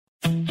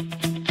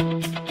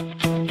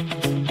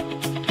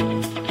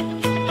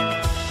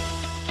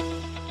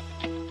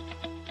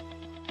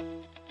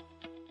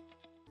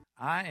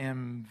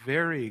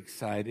very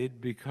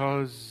excited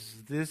because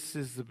this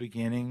is the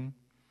beginning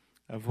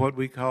of what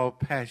we call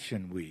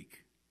Passion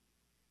Week.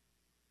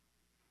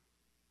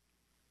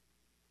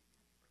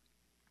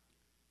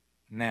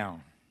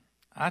 Now,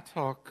 I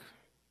talk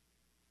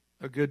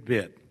a good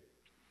bit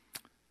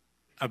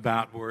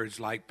about words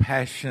like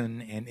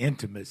passion and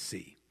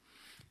intimacy.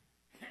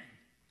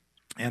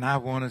 And I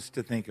want us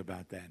to think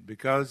about that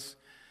because,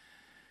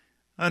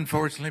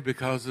 unfortunately,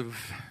 because of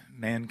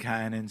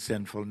mankind and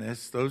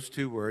sinfulness, those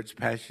two words,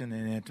 passion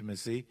and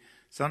intimacy,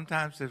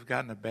 sometimes have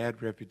gotten a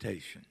bad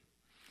reputation.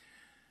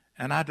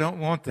 And I don't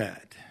want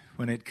that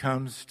when it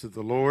comes to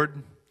the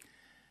Lord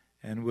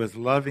and with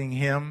loving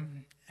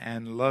Him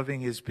and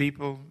loving His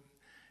people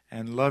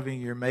and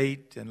loving your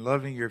mate and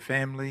loving your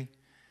family,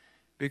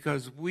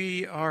 because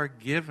we are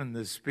given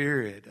the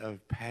spirit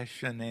of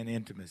passion and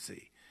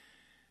intimacy.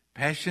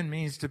 Passion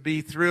means to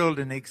be thrilled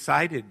and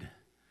excited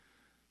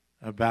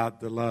about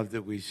the love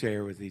that we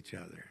share with each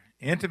other.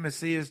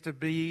 Intimacy is to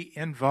be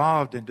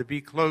involved and to be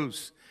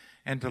close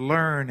and to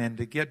learn and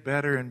to get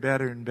better and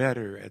better and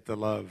better at the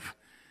love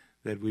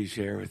that we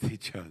share with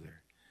each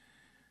other.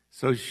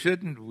 So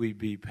shouldn't we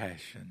be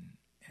passionate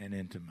and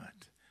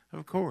intimate?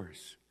 Of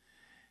course.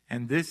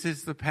 And this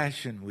is the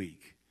Passion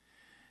Week.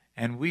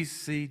 And we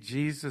see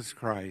Jesus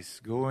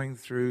Christ going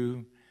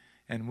through,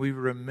 and we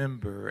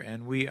remember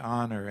and we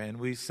honor and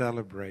we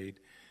celebrate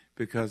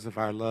because of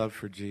our love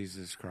for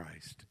Jesus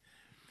Christ.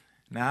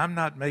 Now, I'm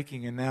not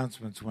making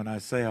announcements when I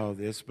say all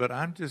this, but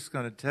I'm just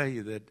going to tell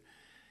you that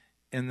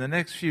in the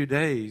next few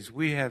days,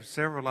 we have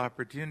several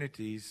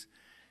opportunities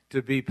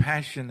to be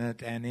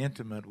passionate and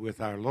intimate with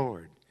our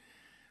Lord.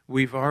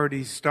 We've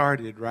already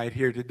started right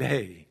here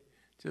today.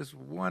 Just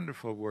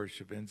wonderful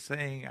worship and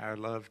saying our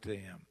love to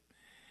Him.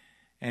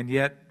 And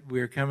yet,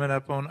 we're coming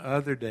up on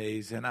other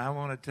days, and I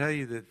want to tell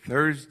you that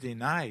Thursday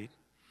night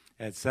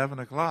at 7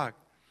 o'clock,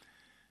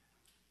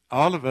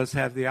 all of us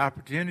have the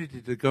opportunity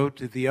to go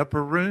to the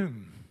upper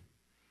room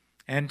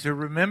and to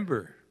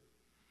remember.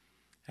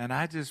 And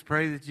I just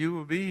pray that you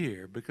will be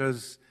here,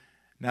 because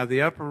now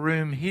the upper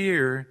room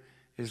here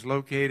is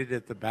located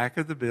at the back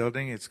of the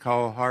building. It's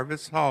called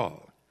Harvest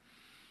Hall.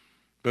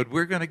 But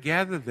we're going to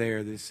gather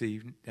there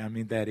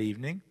that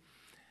evening,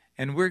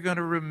 and we're going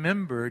to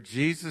remember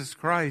Jesus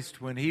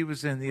Christ when He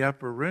was in the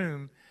upper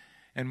room,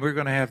 and we're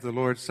going to have the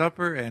Lord's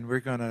Supper, and we're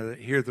going to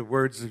hear the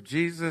words of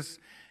Jesus,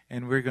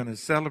 and we're going to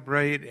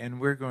celebrate,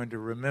 and we're going to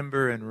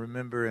remember and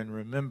remember and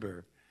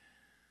remember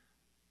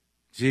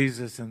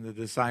Jesus and the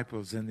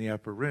disciples in the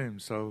upper room.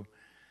 So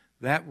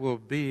that will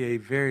be a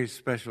very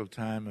special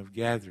time of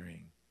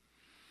gathering.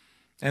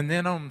 And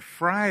then on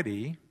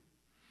Friday,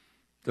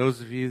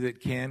 those of you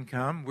that can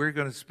come, we're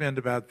going to spend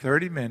about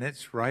 30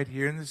 minutes right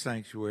here in the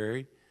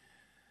sanctuary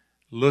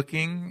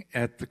looking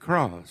at the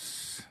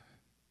cross.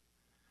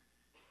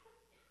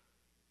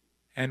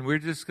 And we're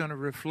just going to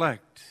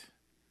reflect.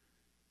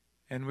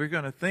 And we're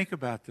going to think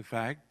about the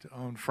fact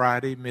on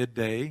Friday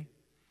midday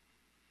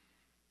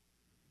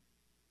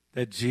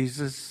that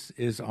Jesus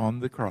is on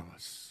the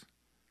cross,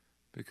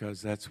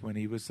 because that's when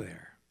He was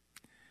there.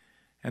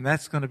 And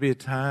that's going to be a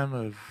time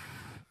of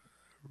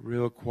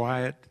real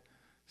quiet,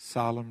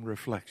 solemn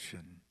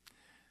reflection.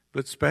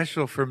 But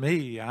special for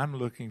me, I'm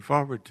looking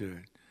forward to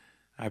it.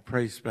 I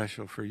pray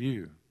special for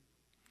you.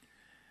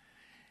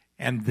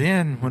 And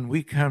then when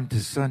we come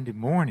to Sunday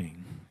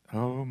morning,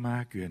 oh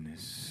my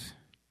goodness,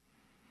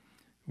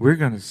 we're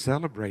going to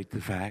celebrate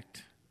the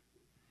fact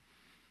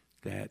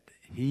that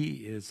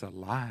He is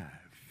alive.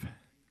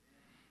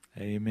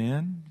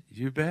 Amen?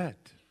 You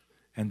bet.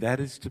 And that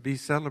is to be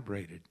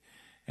celebrated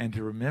and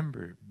to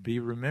remember, be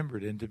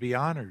remembered, and to be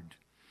honored.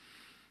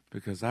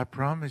 Because I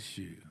promise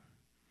you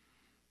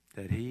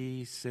that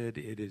He said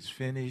it is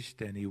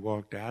finished, and He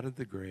walked out of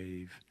the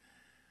grave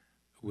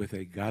with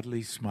a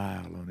godly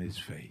smile on His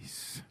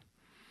face,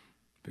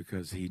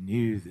 because He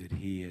knew that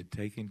He had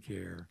taken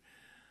care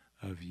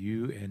of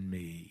you and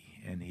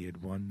me, and He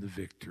had won the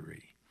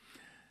victory.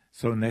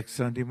 So next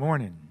Sunday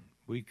morning,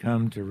 we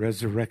come to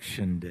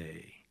Resurrection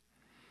Day.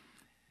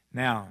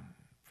 Now,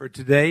 for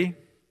today,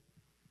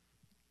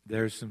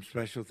 there's some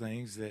special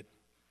things that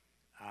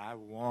I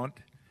want,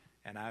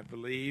 and I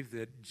believe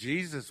that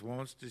Jesus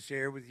wants to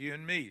share with you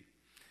and me,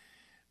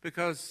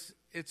 because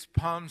it's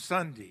Palm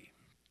Sunday.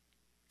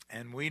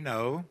 And we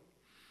know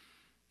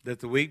that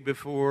the week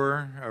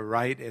before, or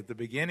right at the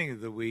beginning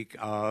of the week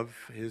of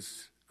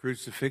His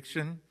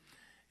crucifixion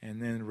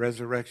and then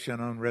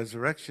resurrection on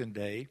Resurrection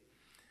Day,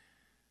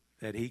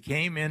 that He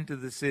came into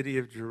the city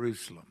of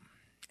Jerusalem.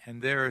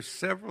 And there are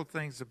several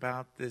things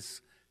about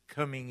this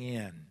coming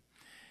in.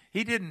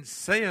 He didn't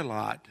say a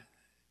lot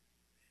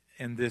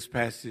in this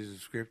passage of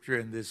Scripture,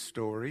 in this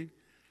story,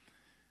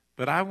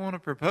 but I want to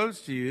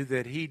propose to you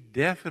that He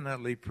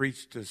definitely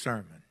preached a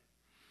sermon.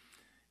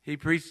 He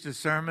preached a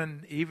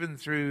sermon even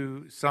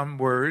through some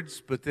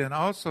words, but then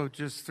also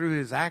just through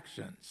His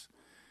actions,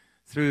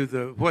 through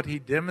what He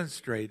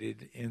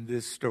demonstrated in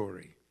this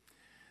story.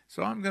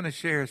 So I'm going to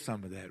share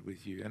some of that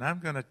with you, and I'm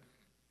going to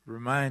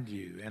remind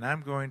you, and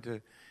I'm going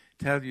to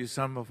tell you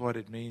some of what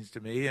it means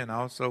to me, and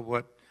also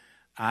what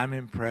I'm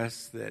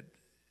impressed that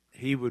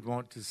he would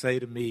want to say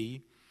to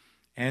me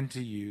and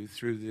to you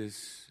through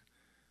this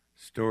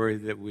story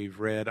that we've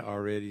read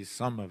already,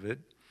 some of it,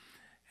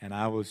 and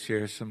I will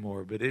share some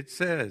more. But it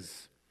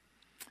says,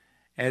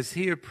 as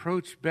he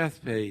approached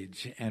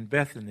Bethphage and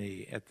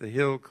Bethany at the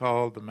hill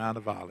called the Mount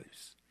of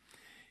Olives,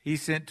 he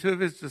sent two of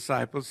his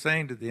disciples,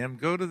 saying to them,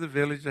 go to the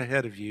village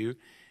ahead of you,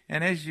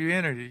 and as you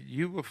enter it,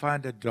 you will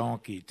find a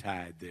donkey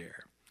tied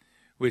there,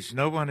 which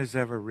no one has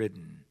ever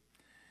ridden.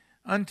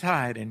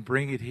 Untie it and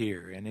bring it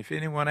here. And if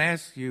anyone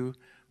asks you,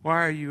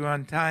 why are you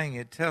untying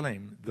it? Tell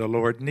him, the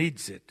Lord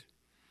needs it.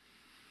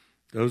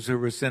 Those who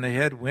were sent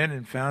ahead went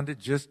and found it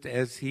just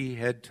as he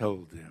had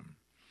told them.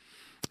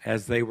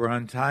 As they were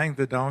untying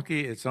the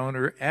donkey, its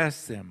owner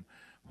asked them,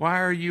 why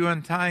are you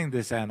untying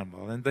this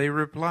animal? And they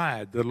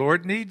replied, the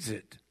Lord needs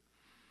it.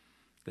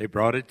 They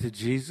brought it to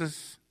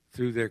Jesus,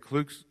 threw their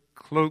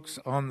cloaks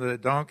on the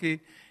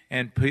donkey,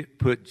 and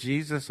put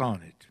Jesus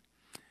on it.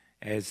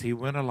 As he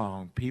went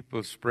along,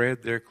 people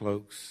spread their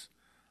cloaks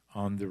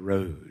on the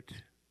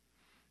road.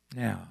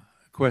 Now,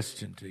 a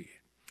question to you.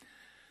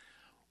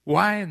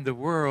 Why in the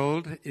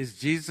world is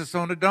Jesus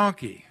on a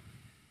donkey?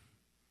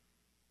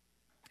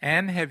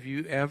 And have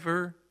you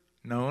ever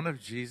known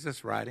of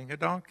Jesus riding a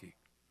donkey?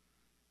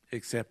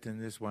 Except in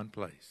this one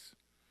place.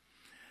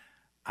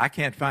 I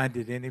can't find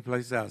it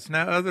anyplace else.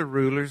 Now, other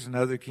rulers and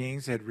other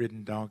kings had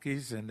ridden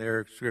donkeys, and there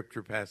are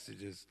scripture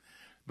passages,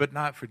 but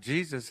not for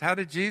Jesus. How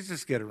did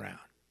Jesus get around?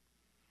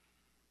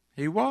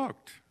 He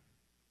walked.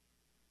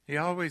 He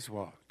always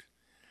walked.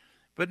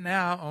 But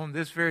now, on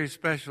this very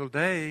special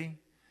day,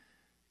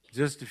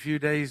 just a few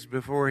days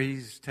before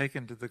he's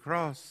taken to the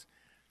cross,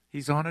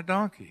 he's on a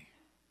donkey.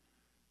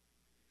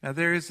 Now,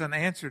 there is an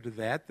answer to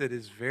that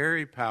is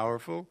very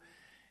powerful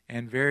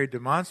and very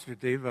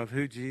demonstrative of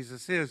who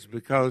Jesus is,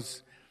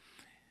 because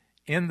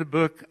in the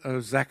book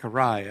of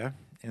Zechariah,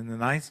 in the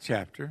 9th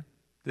chapter,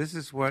 this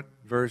is what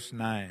verse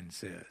 9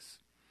 says.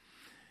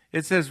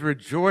 It says,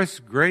 rejoice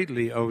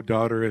greatly, O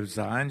daughter of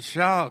Zion.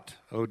 Shout,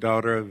 O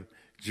daughter of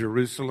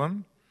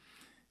Jerusalem.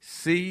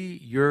 See,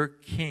 your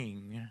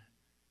king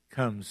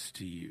comes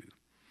to you,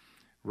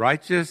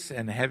 righteous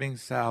and having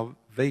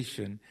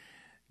salvation,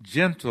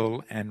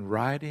 gentle and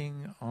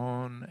riding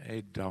on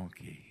a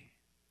donkey.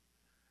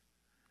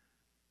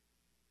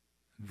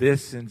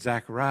 This in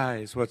Zechariah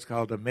is what's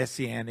called a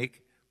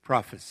messianic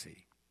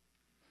prophecy.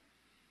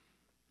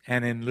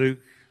 And in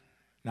Luke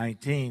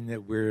 19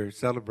 that we're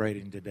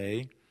celebrating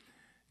today,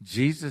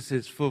 Jesus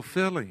is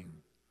fulfilling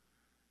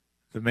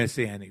the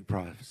messianic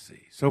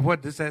prophecy. So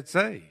what does that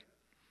say?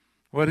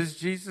 What is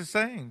Jesus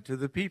saying to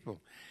the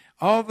people?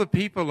 All the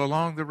people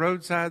along the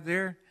roadside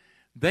there,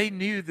 they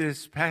knew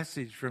this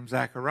passage from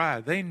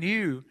Zechariah. They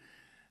knew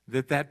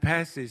that that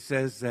passage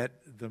says that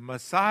the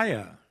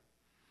Messiah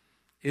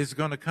is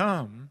going to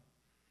come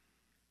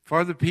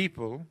for the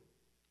people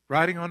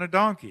riding on a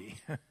donkey.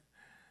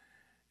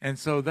 And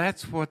so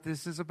that's what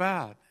this is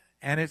about.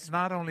 And it's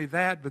not only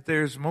that, but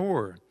there's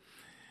more.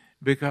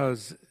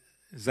 Because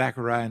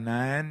Zechariah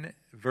 9,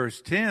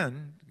 verse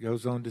 10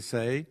 goes on to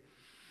say,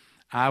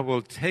 I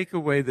will take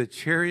away the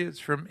chariots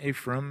from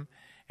Ephraim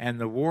and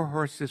the war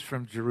horses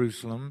from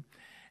Jerusalem,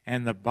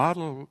 and the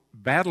battle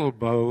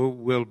bow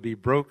will be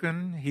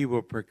broken. He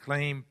will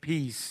proclaim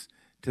peace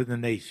to the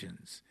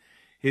nations.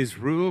 His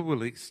rule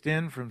will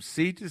extend from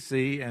sea to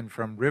sea and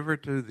from river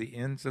to the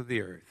ends of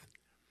the earth.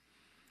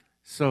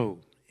 So,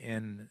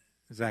 in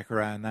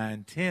Zechariah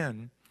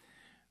 9:10,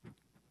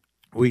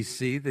 we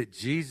see that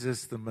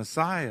Jesus, the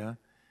Messiah,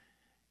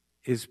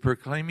 is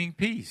proclaiming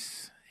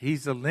peace.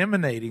 He's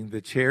eliminating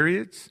the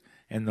chariots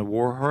and the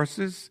war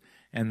horses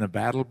and the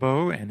battle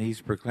bow, and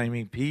he's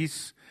proclaiming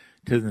peace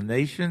to the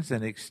nations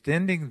and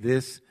extending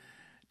this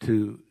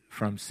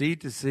from sea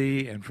to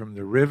sea and from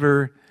the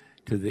river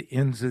to the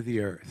ends of the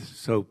earth.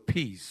 So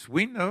peace.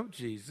 We know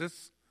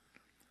Jesus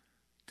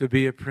to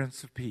be a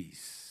Prince of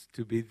Peace,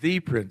 to be the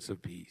Prince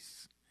of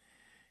Peace.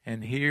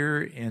 And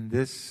here in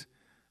this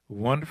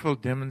wonderful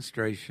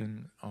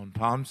demonstration on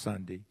Palm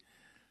Sunday,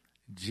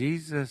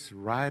 Jesus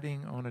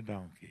riding on a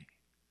donkey.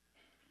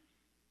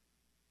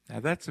 Now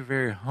that's a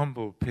very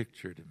humble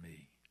picture to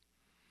me.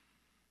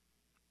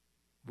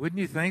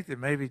 Wouldn't you think that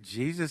maybe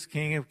Jesus,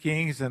 King of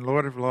Kings and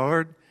Lord of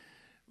Lords,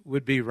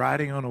 would be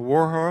riding on a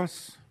war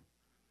horse?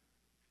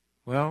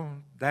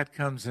 Well, that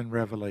comes in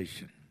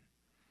Revelation.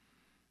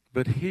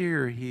 But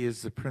here he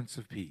is the Prince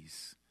of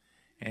Peace,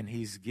 and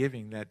he's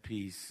giving that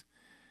peace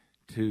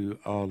to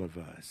all of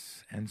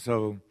us. And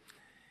so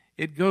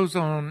it goes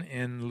on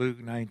in Luke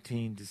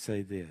 19 to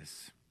say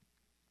this.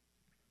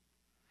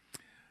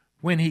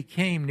 When he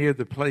came near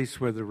the place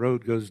where the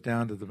road goes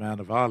down to the Mount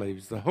of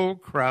Olives, the whole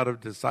crowd of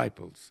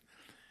disciples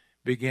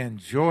began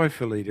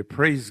joyfully to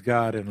praise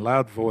God in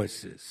loud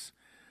voices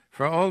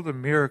for all the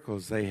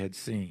miracles they had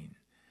seen.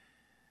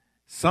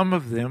 Some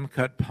of them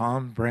cut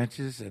palm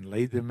branches and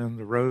laid them in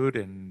the road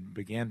and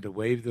began to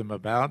wave them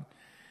about,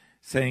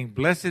 saying,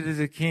 Blessed is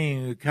the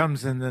King who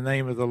comes in the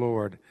name of the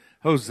Lord.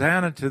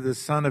 Hosanna to the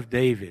Son of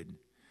David.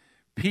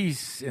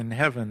 Peace in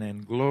heaven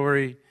and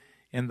glory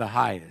in the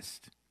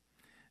highest.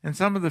 And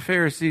some of the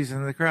Pharisees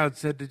in the crowd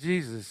said to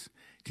Jesus,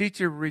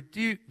 "Teacher,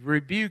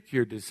 rebuke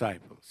your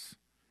disciples."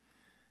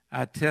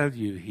 "I tell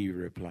you," he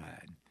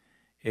replied,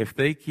 "if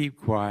they keep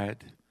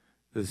quiet,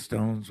 the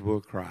stones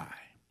will cry."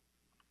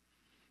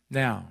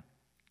 Now,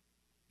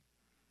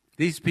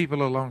 these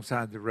people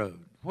alongside the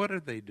road, what are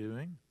they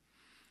doing?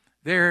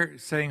 They're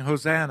saying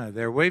Hosanna.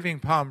 They're waving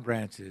palm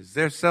branches.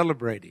 They're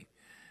celebrating.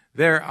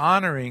 They're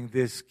honoring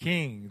this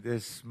king,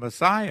 this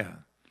Messiah.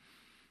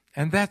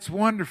 And that's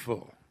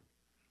wonderful.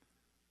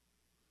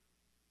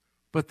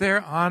 But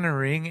they're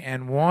honoring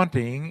and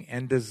wanting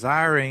and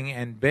desiring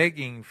and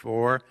begging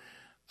for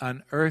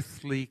an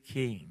earthly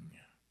king,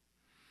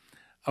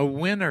 a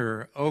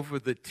winner over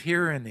the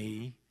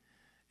tyranny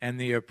and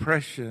the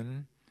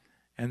oppression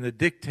and the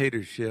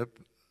dictatorship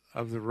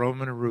of the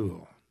Roman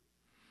rule.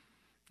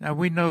 Now,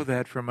 we know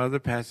that from other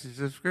passages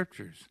of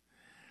Scriptures.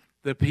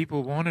 The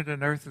people wanted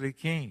an earthly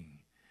king.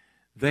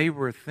 They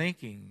were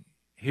thinking,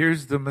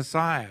 here's the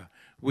Messiah.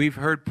 We've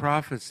heard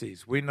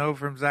prophecies. We know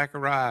from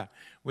Zechariah.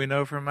 We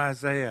know from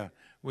Isaiah.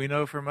 We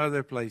know from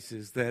other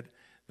places that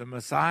the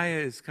Messiah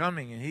is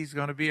coming and he's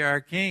going to be our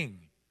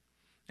king.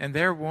 And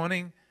they're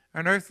wanting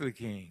an earthly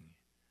king.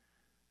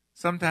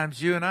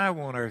 Sometimes you and I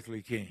want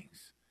earthly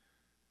kings.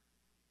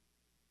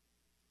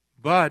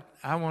 But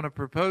I want to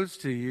propose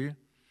to you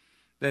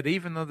that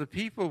even though the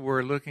people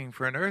were looking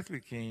for an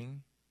earthly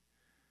king,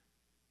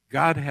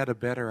 God had a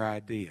better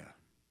idea.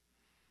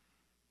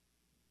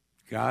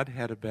 God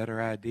had a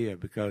better idea,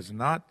 because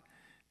not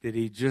did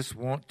he just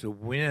want to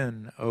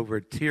win over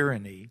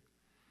tyranny,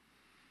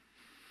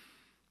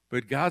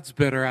 but God's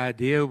better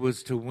idea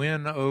was to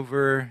win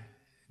over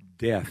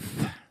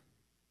death.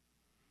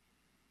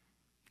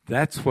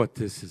 That's what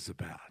this is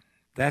about.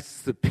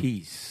 That's the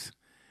peace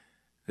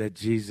that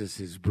Jesus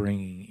is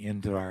bringing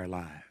into our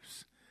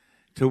lives.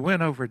 To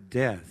win over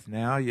death.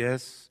 Now,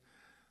 yes,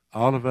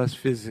 all of us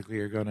physically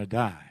are going to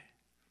die.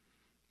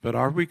 But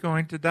are we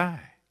going to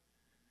die?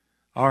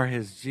 Or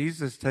has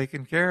Jesus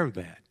taken care of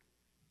that?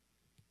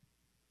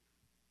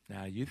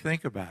 Now, you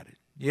think about it.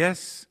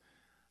 Yes,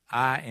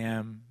 I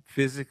am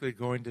physically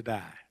going to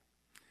die.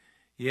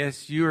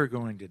 Yes, you are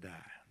going to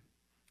die.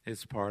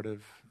 It's part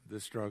of the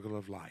struggle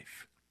of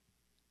life.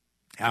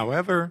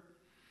 However,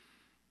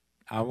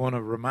 I want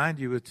to remind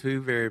you of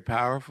two very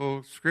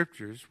powerful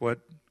scriptures, what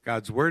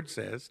God's Word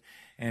says,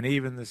 and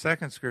even the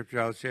second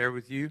scripture I'll share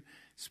with you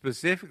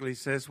specifically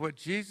says what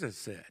Jesus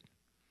said.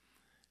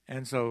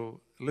 And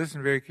so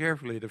listen very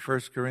carefully to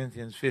 1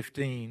 Corinthians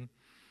 15,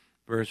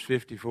 verse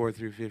 54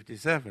 through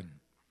 57.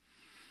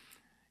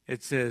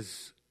 It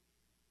says,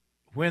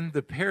 "When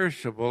the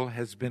perishable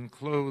has been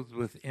clothed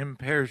with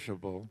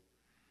imperishable,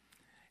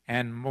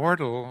 and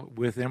mortal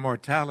with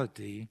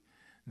immortality,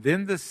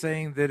 then the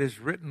saying that is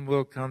written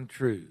will come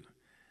true.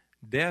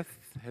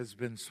 Death has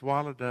been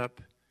swallowed up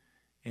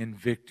in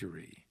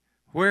victory.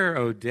 Where,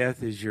 O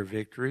death, is your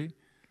victory?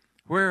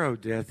 Where, O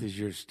death, is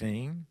your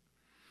sting?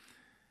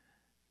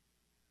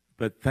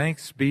 But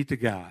thanks be to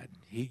God,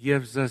 he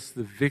gives us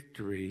the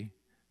victory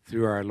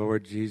through our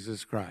Lord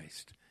Jesus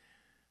Christ."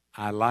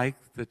 I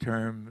like the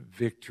term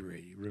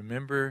victory.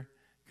 Remember,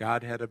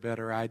 God had a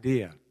better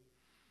idea.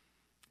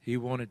 He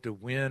wanted to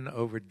win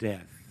over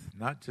death,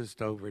 not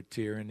just over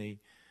tyranny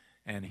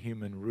and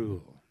human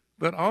rule.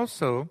 But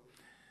also,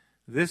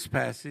 this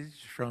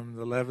passage from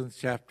the 11th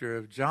chapter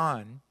of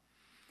John,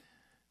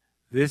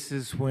 this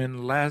is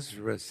when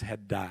Lazarus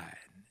had died.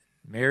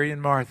 Mary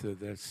and Martha,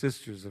 the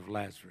sisters of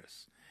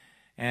Lazarus.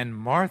 And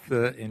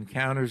Martha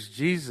encounters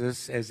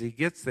Jesus as he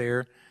gets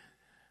there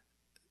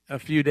a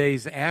few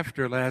days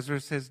after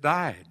Lazarus has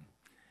died.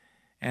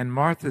 And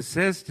Martha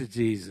says to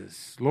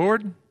Jesus,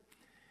 "Lord,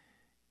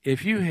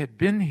 if you had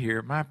been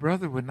here, my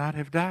brother would not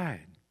have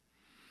died.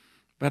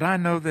 But I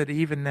know that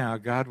even now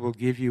God will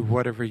give you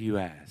whatever you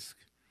ask."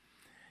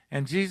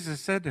 And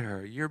Jesus said to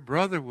her, "Your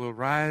brother will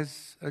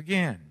rise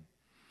again."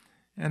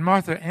 And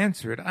Martha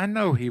answered, "I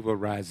know he will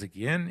rise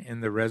again in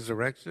the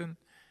resurrection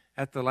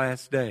at the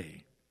last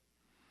day."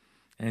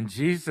 And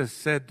Jesus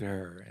said to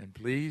her, and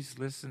please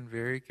listen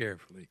very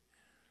carefully,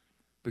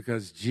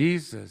 because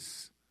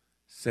Jesus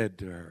said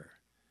to her,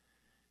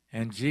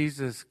 and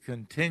Jesus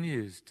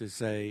continues to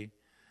say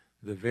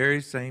the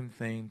very same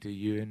thing to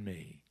you and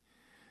me.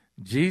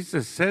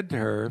 Jesus said to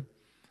her,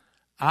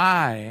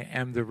 "I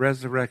am the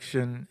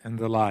resurrection and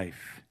the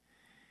life.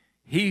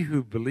 He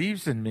who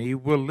believes in me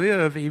will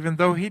live even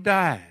though he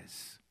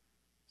dies."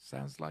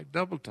 Sounds like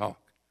double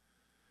talk.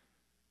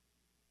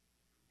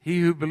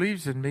 He who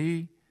believes in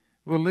me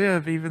will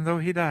live even though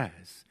he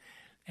dies.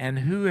 And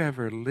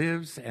whoever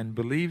lives and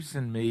believes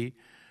in me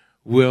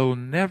will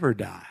never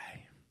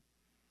die.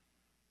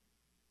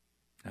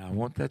 Now, I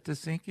want that to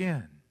sink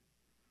in,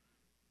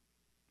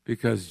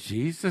 because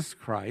Jesus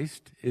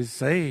Christ is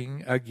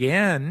saying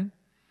again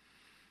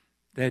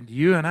that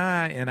you and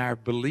I, in our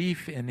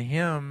belief in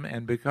him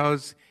and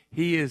because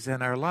he is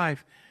in our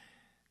life,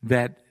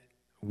 that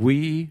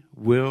we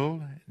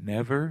will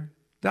never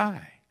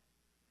die.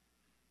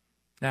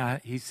 Now,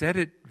 he said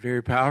it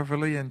very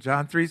powerfully in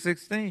John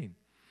 3:16.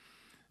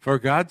 For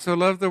God so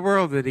loved the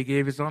world that he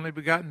gave his only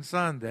begotten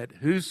Son, that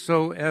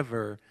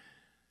whosoever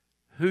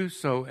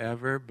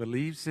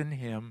believes in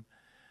him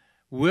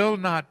will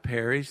not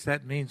perish.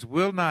 That means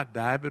will not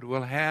die, but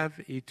will have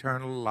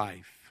eternal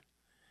life.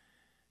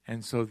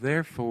 And so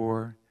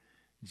therefore,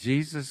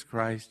 Jesus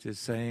Christ is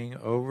saying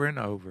over and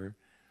over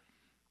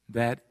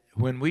that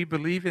when we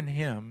believe in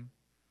him,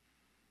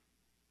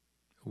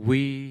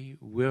 we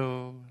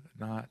will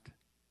not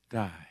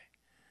die.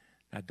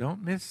 Now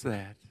don't miss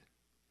that,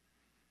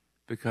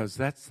 because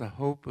that's the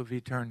hope of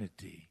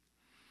eternity.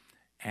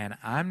 And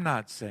I'm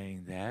not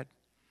saying that,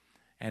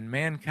 and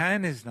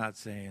mankind is not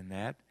saying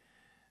that.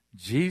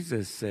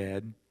 Jesus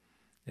said,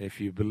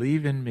 if you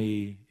believe in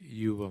me,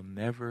 you will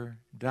never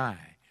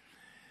die.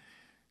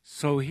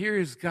 So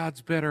here's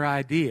God's better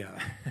idea.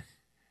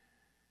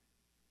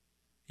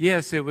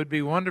 Yes, it would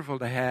be wonderful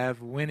to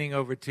have winning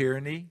over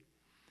tyranny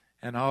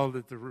and all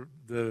that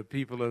the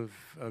people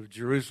of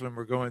Jerusalem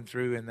were going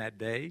through in that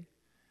day.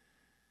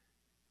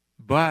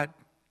 But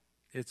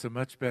it's a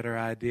much better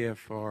idea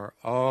for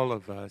all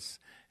of us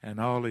and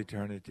all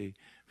eternity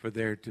for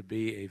there to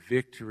be a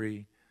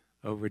victory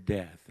over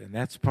death. And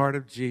that's part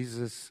of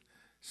Jesus'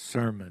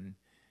 sermon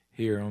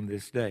here on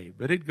this day.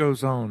 But it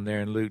goes on there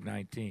in Luke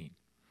 19.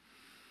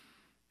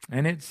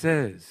 And it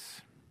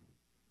says,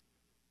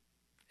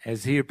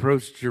 as he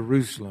approached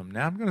Jerusalem.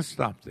 Now I'm going to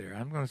stop there.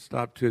 I'm going to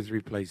stop 2 or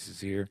 3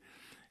 places here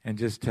and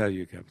just tell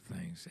you a couple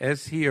things.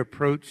 As he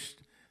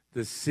approached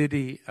the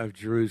city of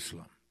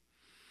Jerusalem.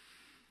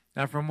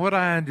 Now, from what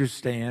I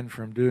understand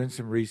from doing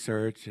some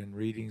research and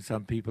reading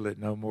some people that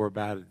know more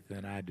about it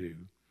than I do,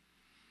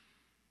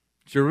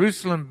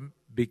 Jerusalem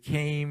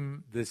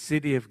became the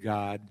city of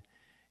God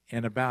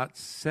in about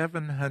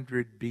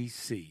 700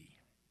 BC.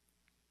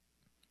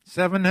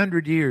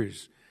 700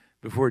 years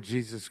before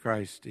Jesus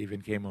Christ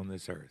even came on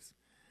this earth.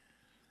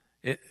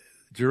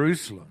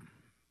 Jerusalem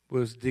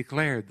was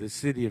declared the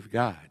city of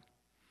God.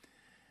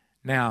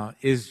 Now,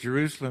 is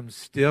Jerusalem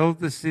still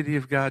the city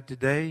of God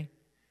today?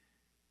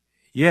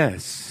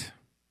 Yes.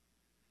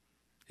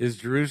 Is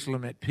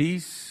Jerusalem at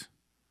peace?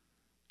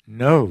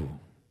 No.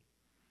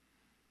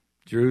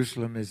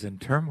 Jerusalem is in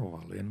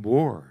turmoil, in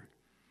war,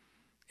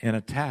 in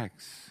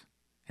attacks,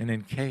 and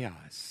in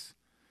chaos.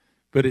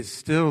 But it's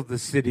still the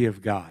city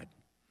of God.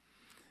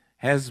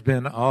 Has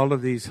been all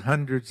of these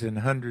hundreds and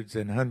hundreds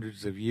and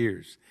hundreds of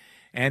years.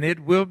 And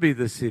it will be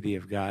the city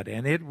of God.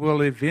 And it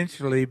will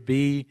eventually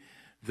be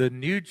the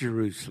new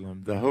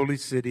Jerusalem, the holy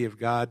city of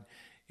God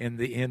in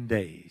the end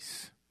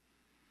days.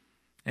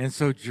 And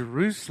so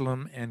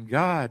Jerusalem and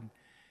God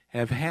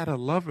have had a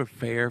love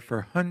affair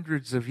for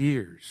hundreds of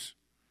years.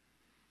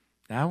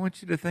 Now I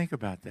want you to think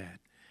about that.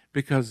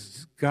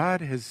 Because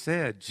God has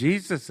said,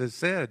 Jesus has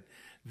said,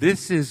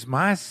 this is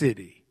my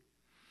city.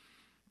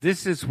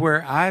 This is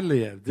where I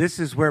live. This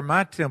is where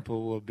my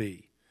temple will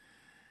be.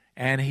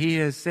 And he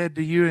has said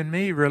to you and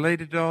me,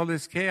 related to all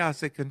this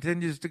chaos that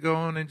continues to go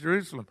on in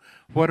Jerusalem,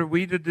 what are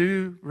we to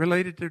do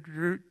related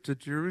to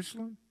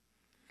Jerusalem?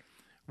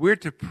 We're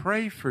to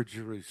pray for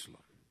Jerusalem.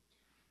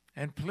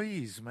 And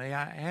please, may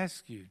I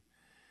ask you,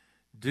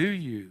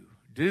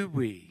 do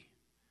we?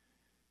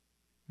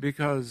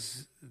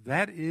 Because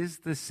that is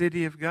the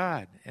city of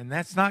God, and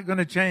that's not going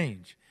to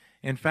change.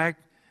 In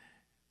fact,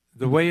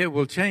 the way it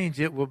will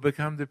change, it will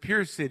become the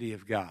pure city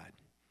of God.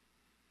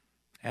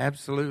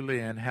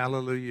 Absolutely, and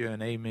hallelujah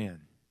and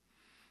amen.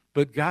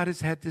 But God has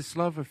had this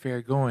love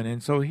affair going.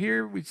 And so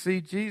here we see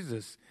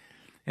Jesus.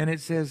 And it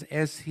says,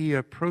 as he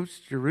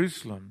approached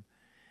Jerusalem,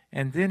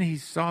 and then he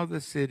saw the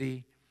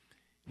city,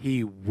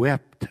 he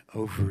wept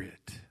over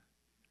it.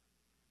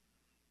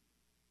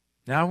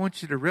 Now I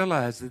want you to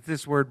realize that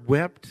this word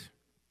wept,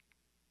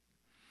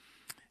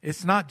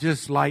 it's not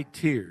just light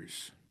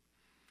tears.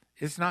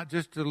 It's not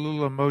just a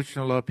little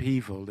emotional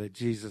upheaval that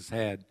Jesus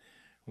had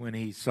when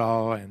he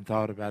saw and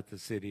thought about the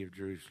city of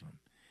Jerusalem.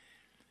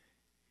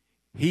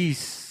 He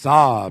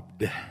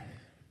sobbed.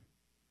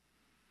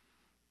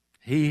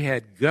 He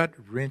had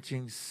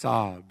gut-wrenching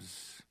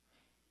sobs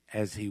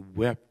as he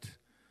wept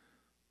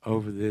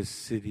over this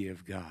city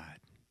of God.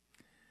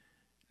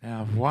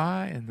 Now,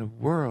 why in the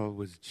world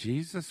was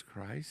Jesus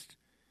Christ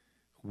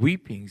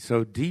weeping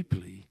so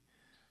deeply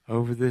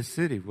over this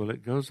city? Well,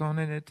 it goes on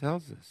and it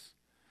tells us.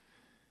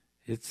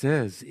 It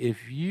says,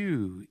 if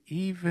you,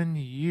 even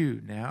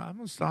you, now I'm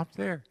going to stop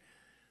there.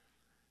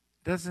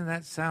 Doesn't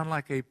that sound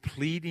like a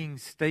pleading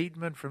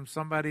statement from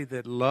somebody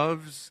that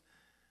loves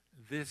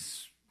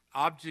this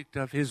object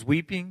of his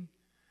weeping?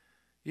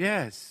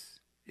 Yes,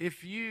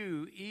 if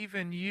you,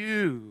 even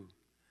you.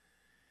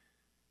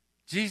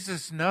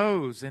 Jesus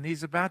knows, and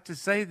he's about to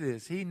say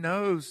this, he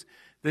knows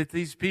that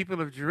these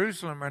people of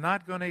Jerusalem are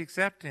not going to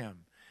accept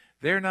him.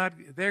 They're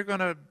going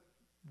to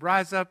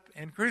rise up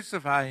and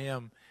crucify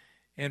him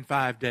in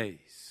 5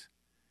 days.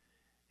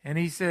 And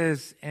he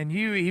says, and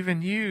you,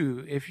 even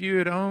you, if you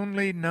had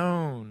only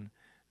known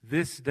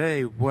this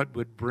day what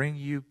would bring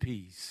you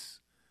peace.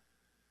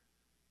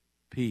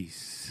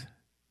 Peace.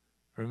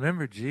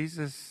 Remember,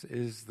 Jesus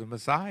is the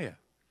Messiah.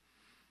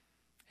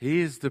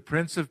 He is the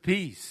Prince of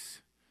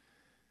Peace.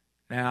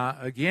 Now,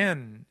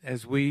 again,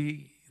 as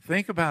we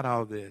think about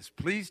all this,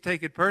 please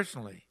take it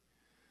personally.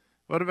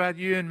 What about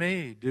you and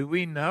me? Do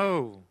we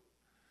know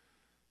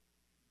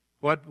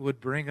what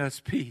would bring us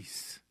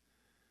peace?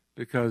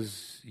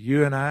 Because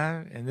you and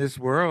I in this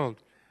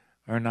world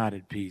are not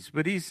at peace.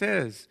 But he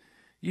says,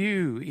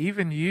 you,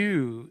 even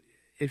you,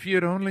 if you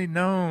had only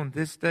known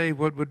this day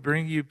what would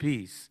bring you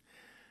peace,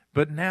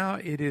 but now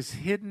it is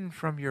hidden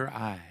from your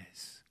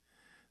eyes.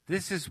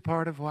 This is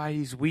part of why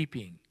he's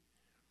weeping.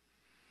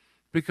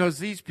 Because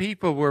these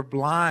people were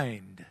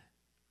blind.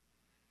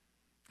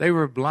 They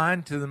were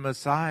blind to the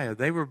Messiah.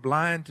 They were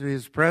blind to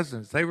his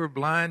presence. They were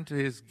blind to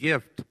his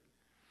gift.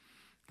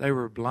 They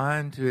were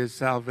blind to his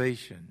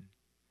salvation.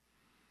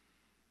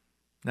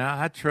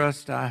 Now, I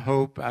trust, I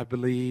hope, I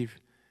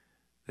believe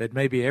that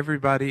maybe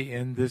everybody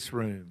in this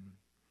room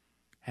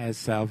has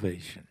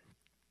salvation.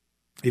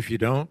 If you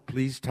don't,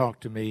 please talk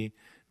to me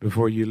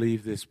before you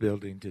leave this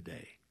building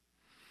today.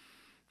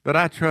 But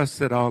I trust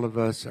that all of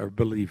us are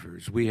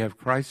believers. We have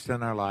Christ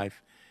in our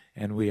life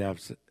and we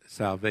have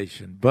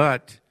salvation.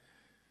 But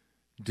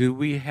do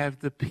we have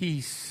the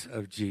peace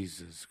of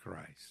Jesus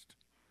Christ?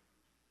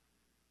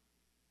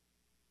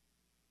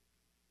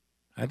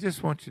 I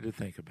just want you to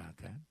think about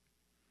that.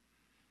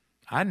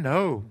 I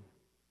know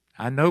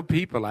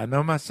people. I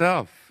know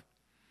myself.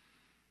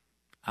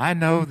 I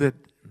know that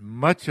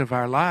much of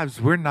our lives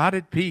we're not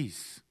at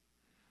peace.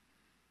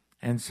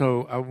 And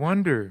so I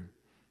wonder,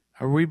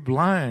 are we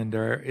blind,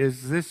 or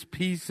is this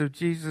peace of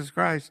Jesus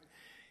Christ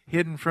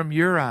hidden from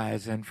your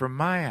eyes and from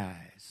my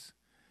eyes?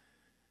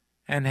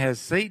 And has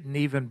Satan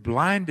even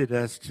blinded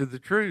us to the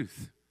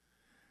truth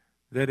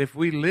that if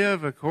we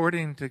live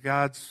according to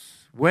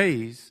God's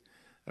ways,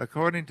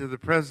 according to the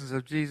presence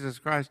of Jesus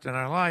Christ in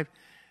our life,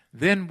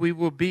 then we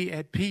will be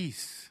at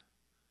peace.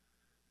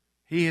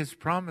 He has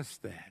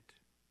promised that.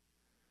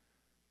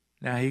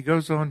 Now he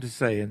goes on to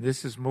say, and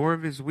this is more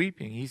of his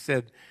weeping, he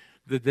said,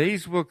 the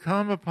days will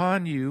come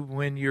upon you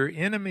when your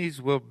enemies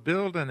will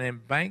build an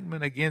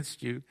embankment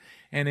against you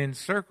and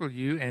encircle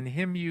you and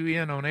hem you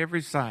in on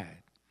every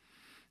side.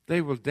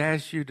 They will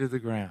dash you to the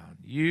ground,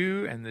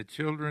 you and the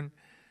children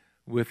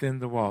within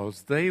the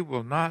walls. They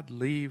will not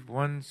leave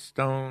one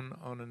stone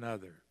on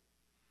another.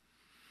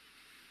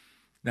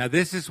 Now,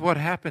 this is what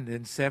happened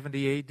in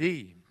 70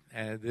 A.D.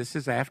 This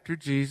is after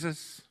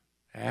Jesus,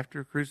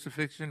 after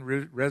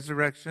crucifixion,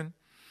 resurrection.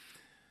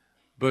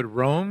 But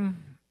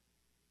Rome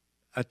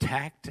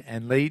attacked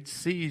and laid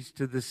siege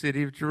to the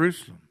city of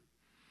Jerusalem.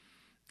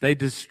 They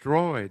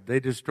destroyed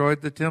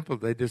the temple.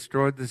 They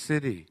destroyed the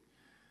city.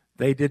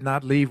 They did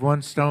not leave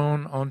one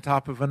stone on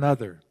top of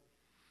another.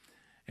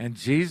 And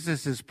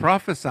Jesus is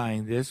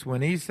prophesying this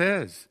when he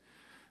says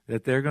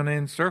that they're going to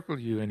encircle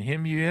you and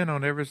hem you in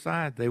on every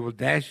side. They will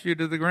dash you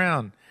to the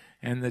ground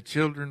and the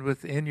children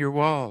within your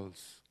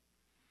walls.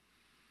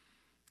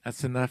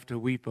 That's enough to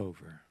weep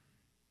over.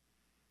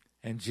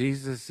 And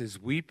Jesus is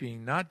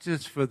weeping not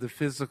just for the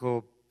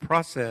physical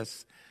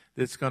process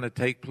that's going to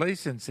take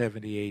place in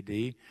 70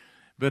 A.D.,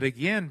 but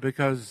again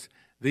because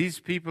these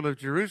people of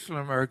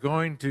Jerusalem are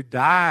going to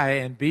die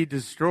and be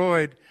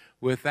destroyed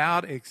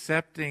without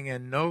accepting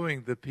and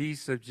knowing the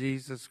peace of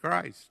Jesus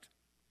Christ.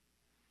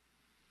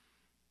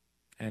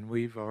 And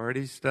we've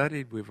already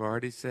studied, we've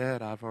already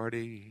said, I've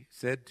already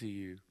said to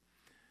you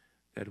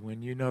that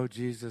when you know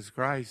Jesus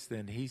Christ,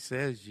 then he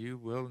says you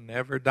will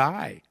never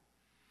die.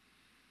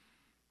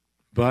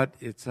 But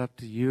it's up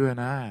to you and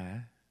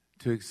I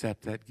to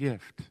accept that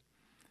gift.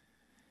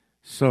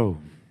 So,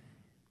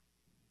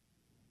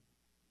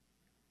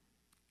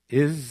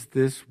 is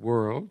this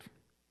world,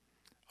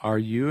 are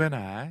you and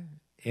I,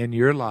 in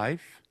your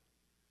life,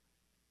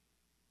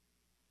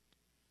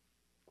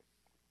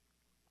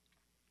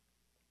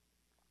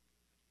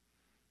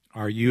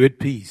 are you at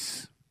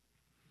peace?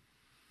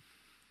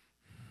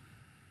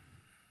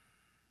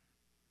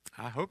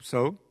 I hope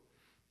so.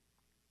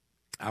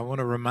 I want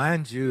to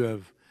remind you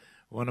of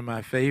one of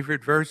my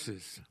favorite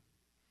verses,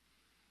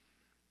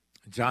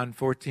 John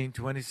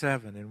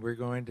 14:27, and we're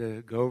going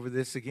to go over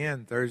this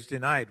again Thursday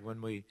night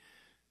when we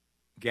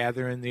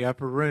gather in the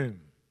upper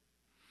room.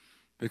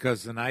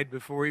 Because the night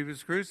before he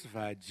was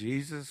crucified,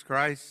 Jesus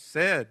Christ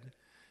said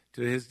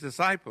to his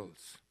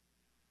disciples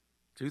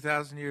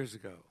 2,000 years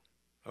ago,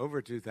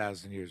 over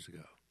 2,000 years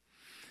ago.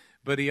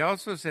 But he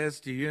also says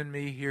to you and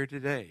me here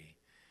today,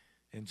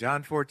 in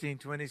John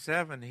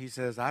 14:27, he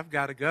says, I've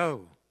got to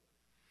go,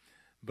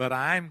 but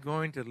I'm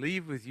going to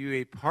leave with you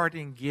a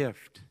parting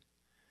gift,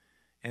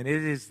 and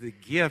it is the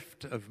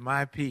gift of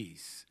my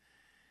peace.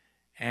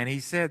 And he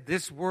said,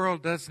 this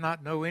world does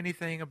not know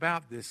anything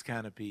about this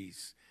kind of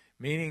peace,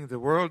 meaning the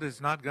world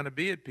is not going to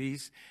be at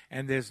peace,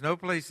 and there's no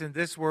place in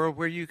this world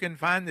where you can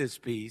find this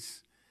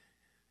peace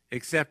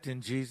except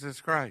in Jesus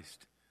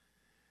Christ.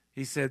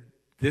 He said,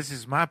 this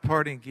is my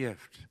parting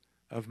gift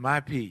of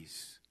my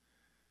peace.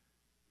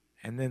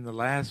 And then the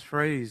last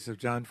phrase of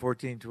John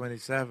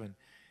 14:27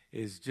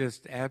 is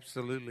just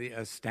absolutely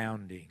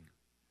astounding.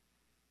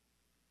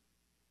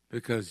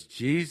 Because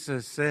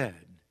Jesus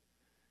said,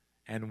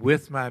 and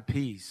with my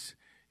peace,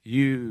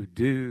 you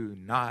do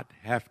not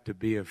have to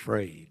be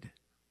afraid.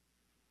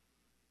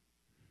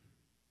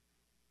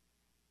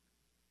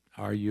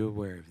 Are you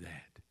aware of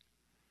that?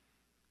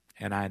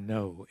 And I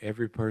know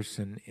every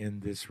person in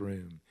this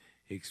room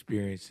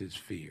experiences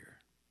fear.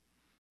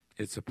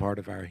 It's a part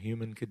of our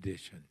human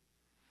condition.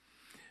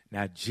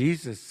 Now,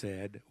 Jesus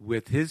said,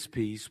 with his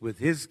peace, with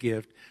his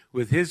gift,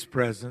 with his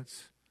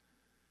presence,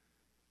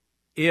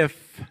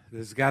 if,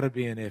 there's got to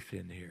be an if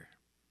in here.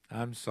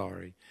 I'm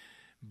sorry.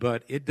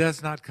 But it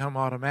does not come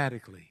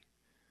automatically.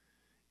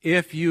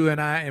 If you and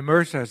I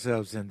immerse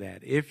ourselves in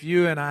that, if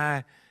you and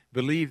I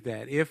believe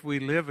that, if we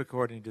live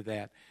according to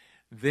that,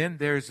 then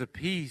there's a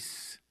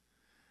peace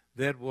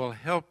that will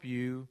help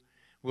you,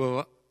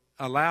 will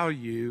allow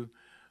you,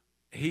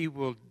 he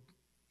will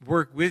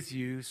work with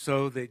you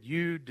so that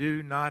you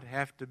do not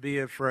have to be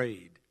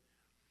afraid.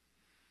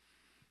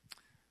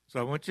 So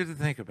I want you to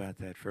think about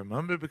that for a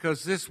moment,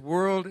 because this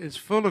world is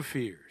full of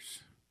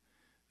fears.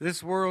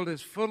 This world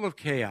is full of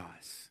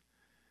chaos.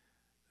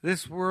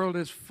 This world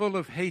is full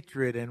of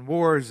hatred and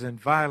wars and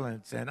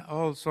violence and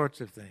all sorts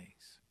of things.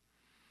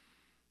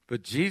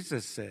 But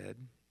Jesus said,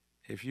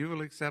 if you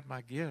will accept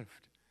my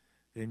gift,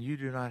 then you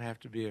do not have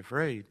to be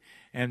afraid,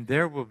 and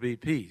there will be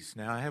peace.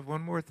 Now, I have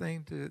one more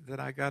thing that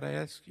I got to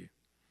ask you.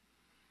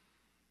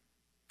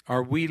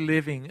 Are we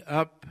living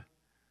up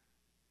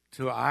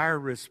to our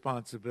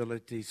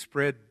responsibility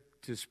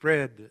to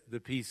spread the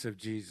peace of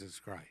Jesus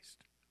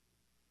Christ?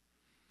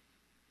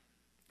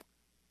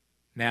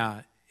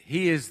 Now,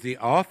 he is the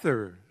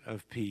author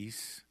of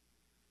peace,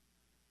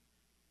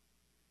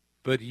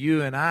 but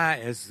you and I,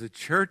 as the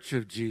church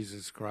of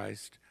Jesus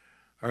Christ,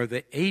 are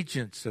the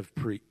agents of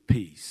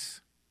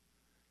peace.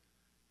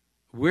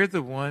 We're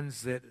the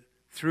ones that,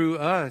 through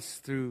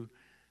us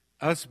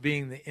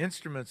being the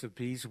instruments of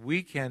peace,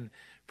 we can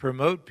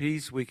promote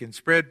peace, we can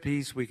spread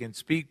peace, we can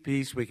speak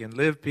peace, we can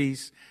live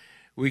peace,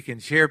 we can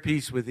share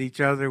peace with each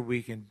other,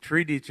 we can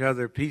treat each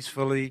other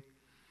peacefully.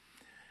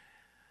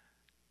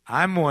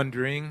 I'm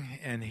wondering,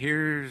 and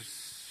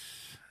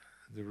here's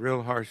the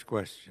real harsh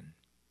question.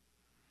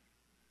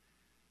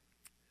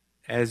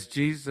 As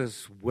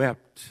Jesus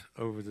wept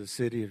over the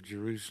city of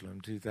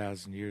Jerusalem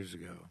 2,000 years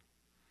ago,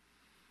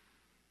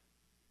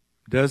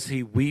 does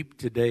he weep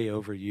today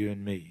over you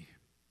and me?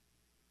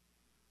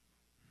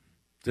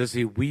 Does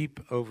he weep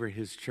over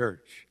his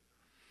church?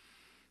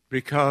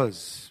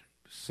 Because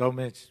so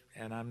much,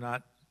 and I'm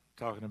not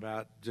talking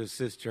about just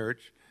this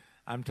church,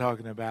 I'm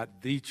talking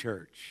about the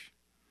church.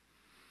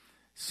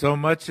 So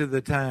much of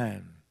the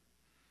time,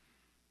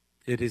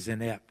 it is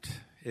inept,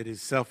 it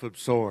is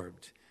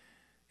self-absorbed,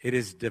 it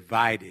is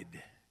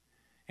divided,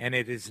 and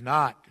it is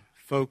not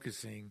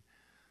focusing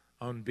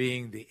on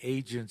being the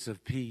agents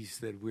of peace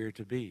that we're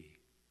to be.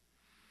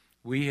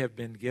 We have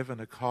been given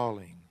a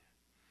calling.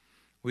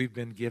 We've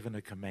been given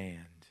a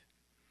command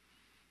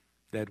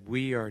that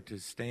we are to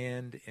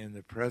stand in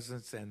the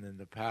presence and in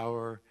the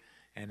power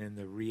and in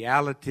the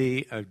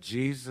reality of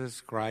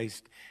Jesus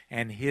Christ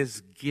and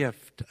his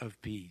gift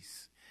of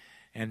peace.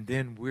 And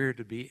then we're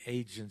to be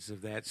agents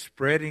of that,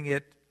 spreading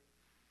it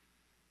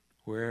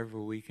wherever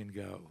we can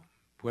go,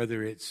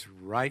 whether it's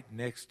right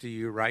next to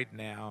you right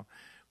now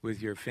with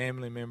your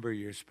family member,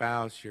 your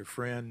spouse, your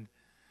friend,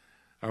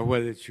 or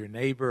whether it's your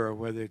neighbor, or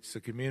whether it's the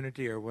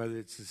community, or whether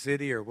it's the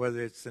city, or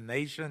whether it's the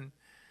nation.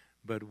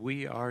 But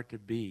we are to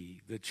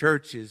be, the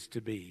church is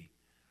to be,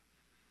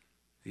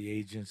 the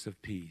agents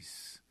of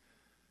peace.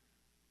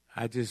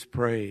 I just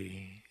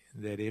pray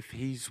that if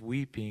he's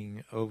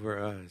weeping over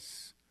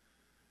us,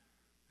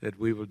 that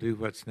we will do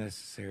what's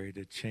necessary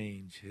to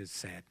change his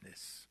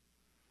sadness.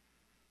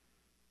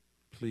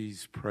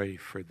 Please pray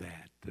for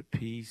that, the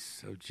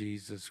peace of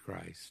Jesus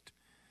Christ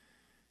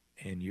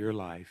in your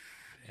life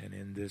and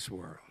in this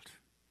world.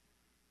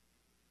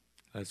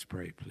 Let's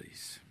pray,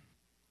 please.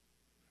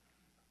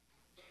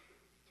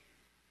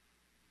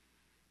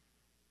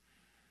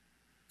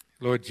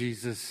 Lord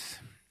Jesus,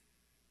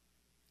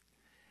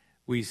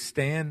 we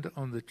stand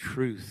on the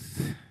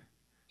truth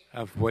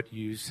of what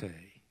you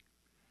say.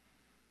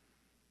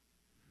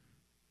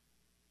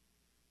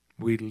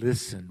 We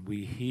listen,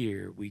 we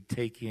hear, we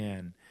take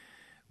in,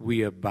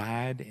 we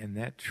abide in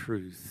that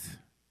truth.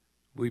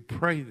 We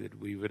pray that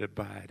we would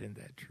abide in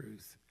that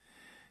truth,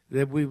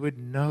 that we would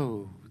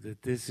know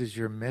that this is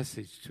your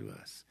message to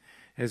us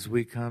as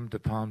we come to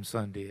Palm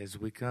Sunday, as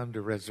we come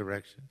to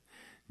Resurrection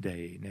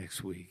Day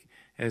next week,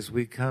 as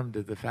we come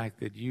to the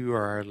fact that you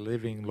are our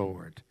living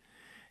Lord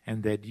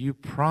and that you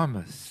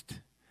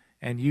promised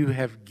and you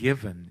have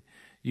given,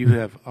 you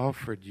have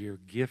offered your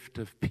gift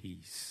of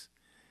peace.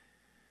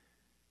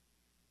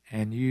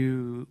 And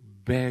you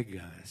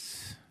beg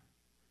us,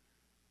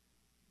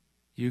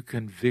 you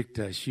convict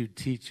us, you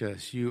teach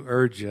us, you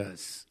urge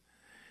us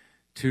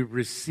to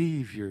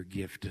receive your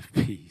gift of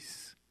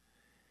peace.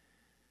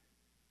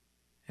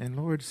 And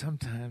Lord,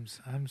 sometimes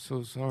I'm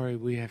so sorry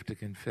we have to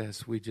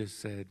confess we just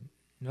said,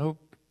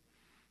 nope,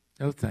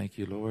 no thank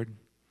you, Lord.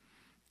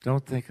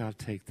 Don't think I'll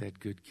take that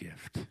good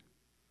gift.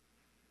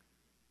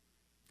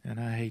 And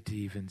I hate to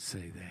even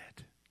say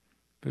that,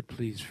 but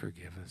please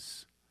forgive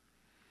us.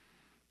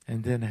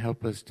 And then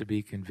help us to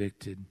be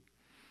convicted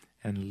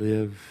and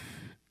live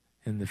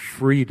in the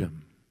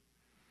freedom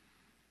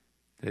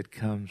that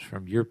comes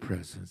from your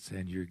presence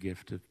and your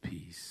gift of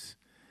peace.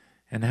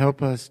 And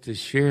help us to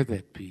share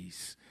that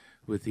peace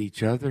with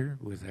each other,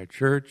 with our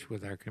church,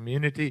 with our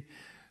community,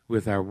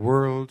 with our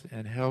world,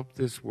 and help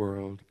this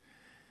world,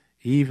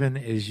 even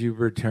as you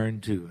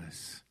return to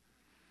us,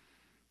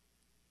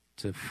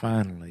 to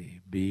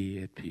finally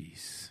be at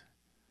peace.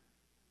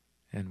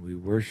 And we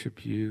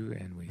worship you,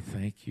 and we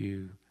thank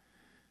you,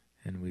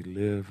 and we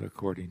live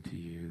according to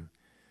you,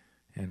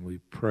 and we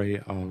pray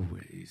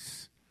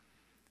always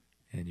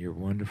in your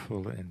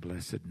wonderful and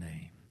blessed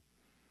name.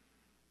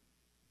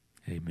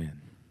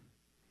 Amen.